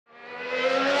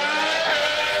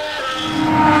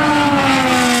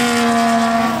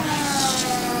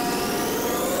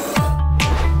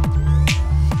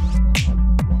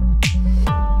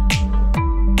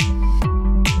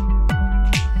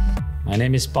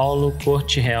name is Paulo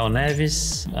Corti-Real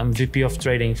Neves. I'm VP of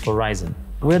Trading for Raízen.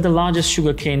 We're the largest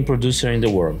sugarcane producer in the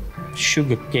world.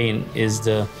 Sugarcane is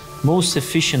the most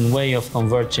efficient way of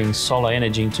converting solar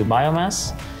energy into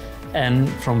biomass and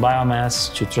from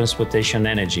biomass to transportation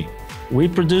energy. We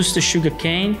produce the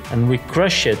sugarcane and we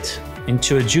crush it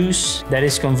into a juice that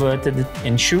is converted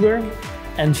in sugar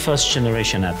and first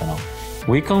generation ethanol.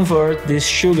 We convert these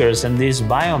sugars and this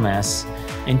biomass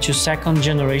into second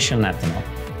generation ethanol.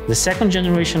 The second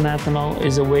generation ethanol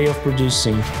is a way of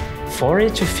producing 40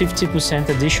 to 50%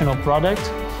 additional product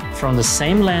from the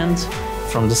same land,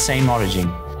 from the same origin.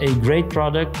 A great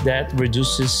product that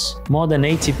reduces more than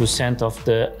 80% of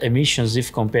the emissions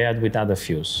if compared with other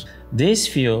fuels. This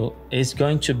fuel is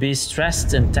going to be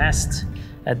stressed and tested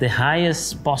at the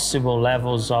highest possible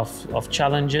levels of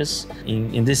challenges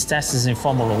in these tests in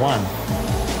Formula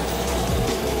 1.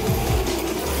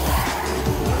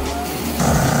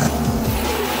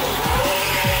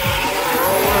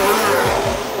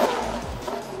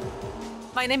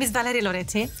 My name is Valeria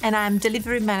Loretti and I'm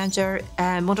Delivery Manager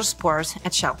Motorsport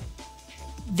at Shell.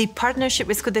 The partnership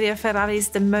with Scuderia Ferrari is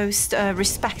the most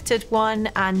respected one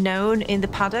and known in the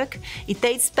paddock. It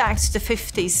dates back to the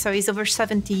 50s, so it's over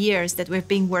 70 years that we've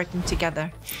been working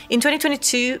together. In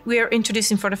 2022, we are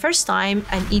introducing for the first time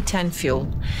an E10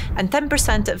 fuel, and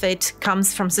 10% of it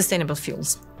comes from sustainable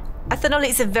fuels. Ethanol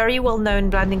is a very well-known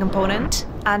blending component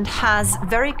and has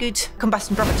very good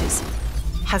combustion properties.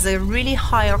 Has a really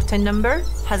high octane number,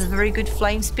 has a very good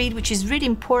flame speed, which is really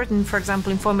important, for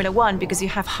example, in Formula 1, because you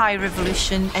have high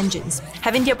revolution engines.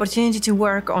 Having the opportunity to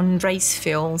work on race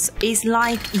fuels is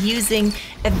like using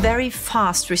a very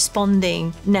fast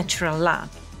responding natural lab.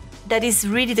 That is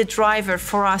really the driver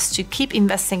for us to keep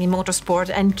investing in motorsport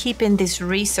and keep in these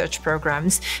research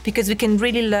programs, because we can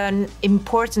really learn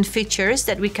important features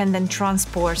that we can then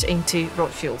transport into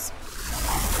road fuels.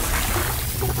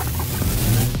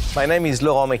 My name is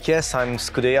Laurent Mekies, I'm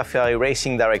Scuderia Ferrari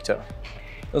Racing Director.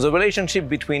 The relationship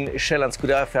between Shell and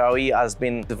Scuderia Ferrari has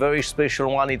been a very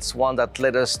special one. It's one that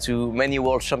led us to many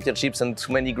world championships and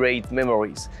to many great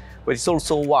memories. But it's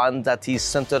also one that is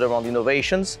centered around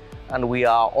innovations, and we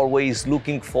are always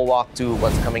looking forward to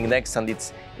what's coming next, and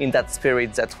it's in that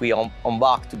spirit that we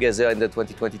embark together in the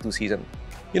 2022 season.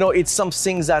 You know, it's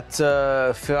something that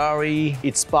Ferrari,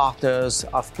 its partners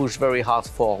have pushed very hard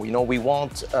for. You know, we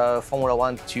want Formula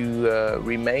 1 to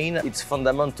remain. It's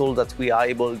fundamental that we are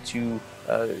able to,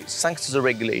 thanks to the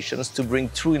regulations, to bring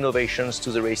true innovations to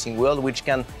the racing world, which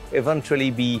can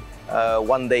eventually be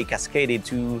one day cascaded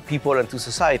to people and to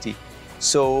society.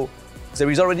 So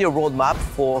there is already a roadmap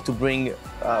to bring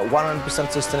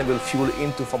 100% sustainable fuel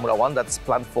into Formula 1 that's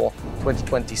planned for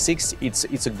 2026.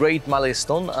 It's a great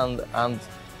milestone, and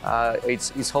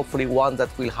it's hopefully one that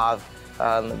will have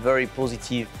very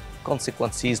positive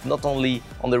consequences, not only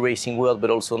on the racing world,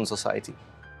 but also on society.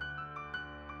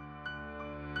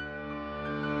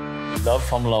 We love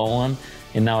Formula 1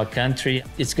 in our country.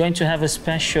 It's going to have a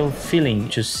special feeling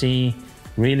to see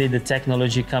really the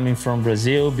technology coming from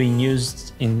Brazil being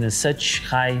used in such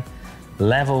high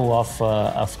level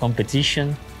of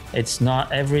competition. It's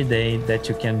not every day that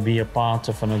you can be a part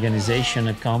of an organization,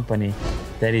 a company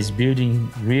that is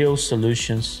building real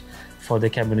solutions for the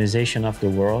decarbonization of the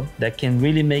world, that can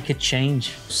really make a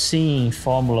change. Seeing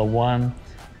Formula 1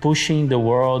 pushing the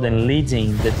world and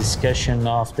leading the discussion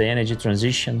of the energy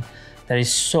transition, that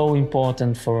is so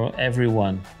important for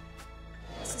everyone.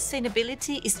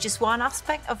 Sustainability is just one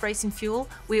aspect of racing fuel.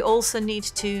 We also need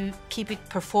to keep it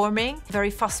performing, very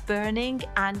fast burning,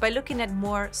 and by looking at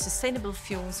more sustainable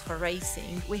fuels for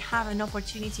racing, we have an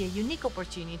opportunity, a unique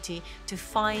opportunity to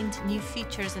find new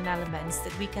features and elements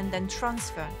that we can then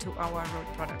transfer to our road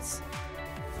products.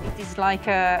 It is like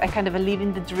a kind of a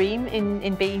living the dream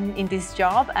in being in this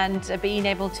job and being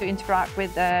able to interact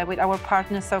with our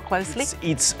partners so closely.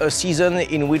 It's a season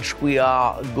in which we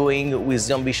are going with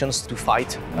the ambitions to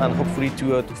fight and hopefully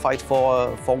to fight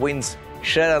for wins.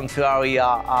 Shell and Ferrari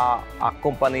are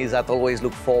companies that always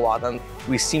look forward, and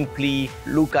we simply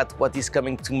look at what is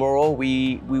coming tomorrow.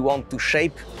 We want to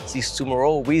shape this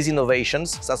tomorrow with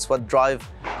innovations. That's what drives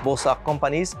both our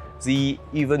companies. The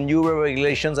even newer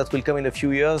regulations that will come in a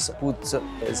few years put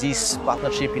this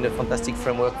partnership in a fantastic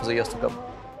framework for the years to come.